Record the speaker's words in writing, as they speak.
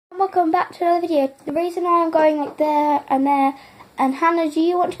welcome back to another video. The reason I am going like there, and Hannah, do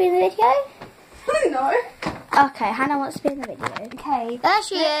you want to be in the video? No. Okay, Hannah wants to be in the video. Okay. There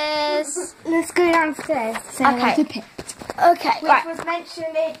she is. Let's go downstairs. Okay. Okay, Which was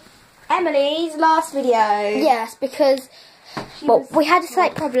mentioned in Emily's last video. Yes, because we had a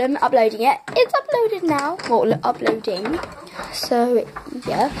slight problem uploading it. It's uploaded now. Well, uploading. So,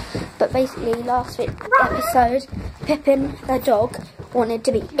 yeah. But basically, last episode, Pippin, the dog, wanted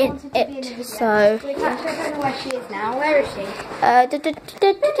to be in it. So, I don't know where she is now. Where is she?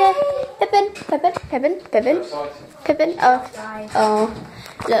 Pippin. Oh,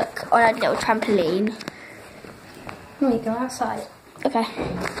 look, on a little trampoline. Let me go outside. Okay.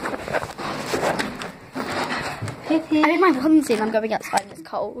 Pippin. I'm in my onesie and I'm going outside and it's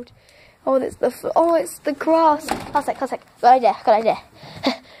cold. It's the grass. Classic. Good idea.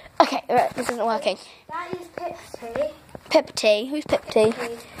 Okay, right, this isn't working. That is Pipsy. Pipty. Who's Pipty?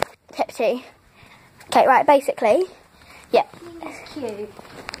 Pipty. Okay, right, basically, yeah. He's cute.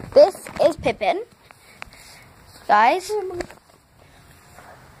 This is Pippin, guys. And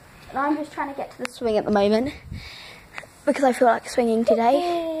I'm just trying to get to the swing at the moment because I feel like swinging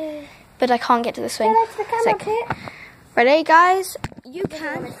today, but I can't get to the swing. That's the camera, Pip. Ready, guys? You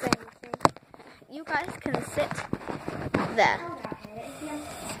guys can sit there.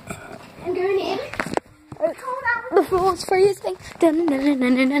 I'm going in. The floor's freezing.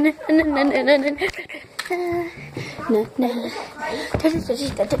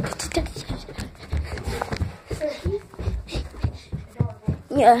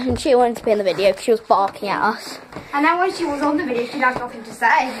 Yeah, and she wanted to be in the video because she was barking at us. And then when she was on the video, she had nothing to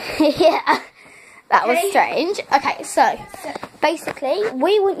say. Yeah, that was strange. Okay, so basically,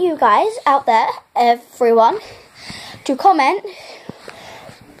 we want you guys out there, everyone, to comment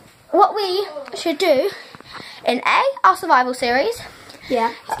what we should do in A, our survival series,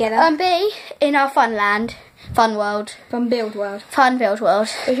 Yeah, together. and B, in our fun world. From Build World. Fun build world.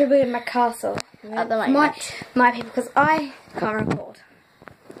 We should be in my castle. At the moment. My people, because I can't record.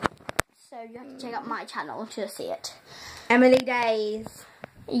 So you have to check out my channel to see it. Emily Days.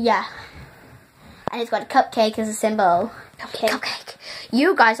 Yeah. And it's got a cupcake as a symbol. Cupcake.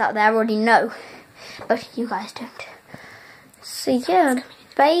 You guys out there already know, but you guys don't. So yeah,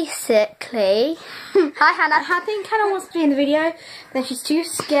 basically. Hi Hannah. I think Hannah wants to be in the video, then she's too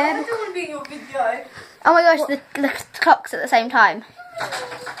scared. I don't want to be in your video. Oh my gosh, the clocks at the same time.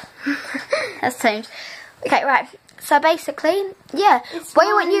 That's changed. Okay, right. So basically, yeah, we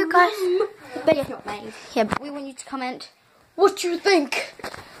want you guys. But it's not made. Yeah, but we want you to comment what you think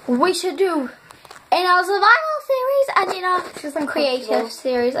we should do in our survival series and in our creative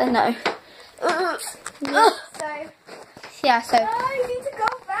series. I know. Yeah, so No, you need to go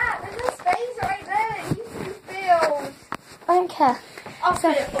back. There's a space right there that used to be filled. I don't care. I'll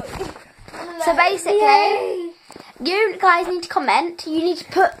fill it for you. So basically, you guys need to comment. You need to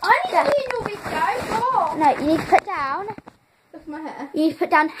put. I need to be in your video. Stop. No, you need to put down. Look at my hair. You need to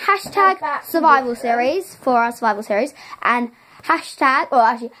put down hashtag survival series for our survival series and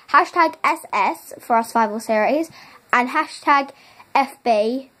hashtag SS for our survival series and hashtag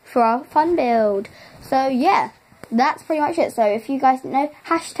FB for our fun build. So yeah, that's pretty much it. So if you guys didn't know,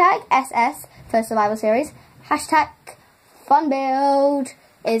 hashtag SS for survival series, hashtag fun build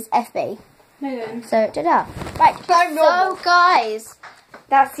is FB. So ta-da. Right, so guys,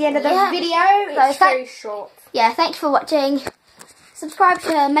 That's the end of the video. So It's very short. yeah, thanks for watching. Subscribe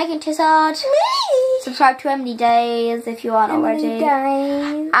to Megan Tizard. Subscribe to Emily Days if you aren't already.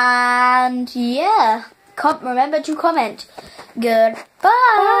 Guys. And yeah, remember to comment. Goodbye.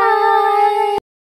 Bye.